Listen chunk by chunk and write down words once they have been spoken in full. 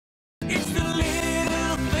It's the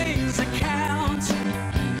little things that count.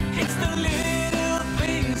 It's the little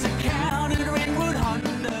things that count at Ringwood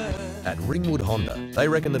Honda. At Ringwood Honda, they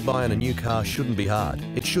reckon that buying a new car shouldn't be hard.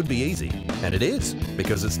 It should be easy. And it is,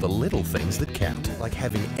 because it's the little things that count. Like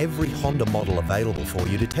having every Honda model available for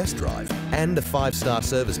you to test drive. And a 5-star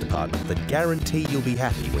service department that guarantee you'll be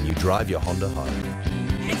happy when you drive your Honda home.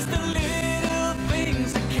 It's the little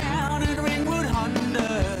things that count at Ringwood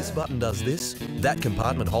Honda. This button does this, that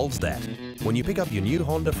compartment holds that. When you pick up your new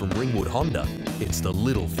Honda from Ringwood Honda, it's the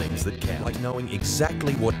little things that count, like knowing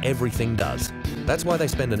exactly what everything does. That's why they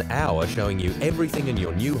spend an hour showing you everything in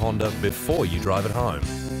your new Honda before you drive it home.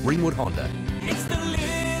 Ringwood Honda. It's the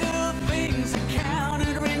little things that count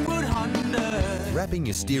at Ringwood Honda. Wrapping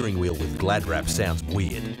your steering wheel with Glad Wrap sounds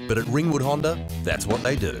weird, but at Ringwood Honda, that's what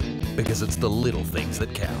they do. Because it's the little things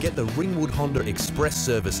that count. Get the Ringwood Honda Express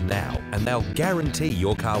service now, and they'll guarantee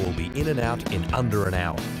your car will be in and out in under an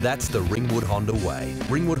hour. That's the Ringwood Honda way.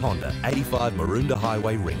 Ringwood Honda, 85 Maroondah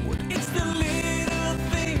Highway, Ringwood. It's the little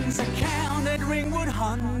things that count at Ringwood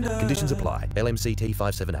Honda. Conditions apply. LMCT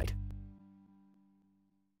 578.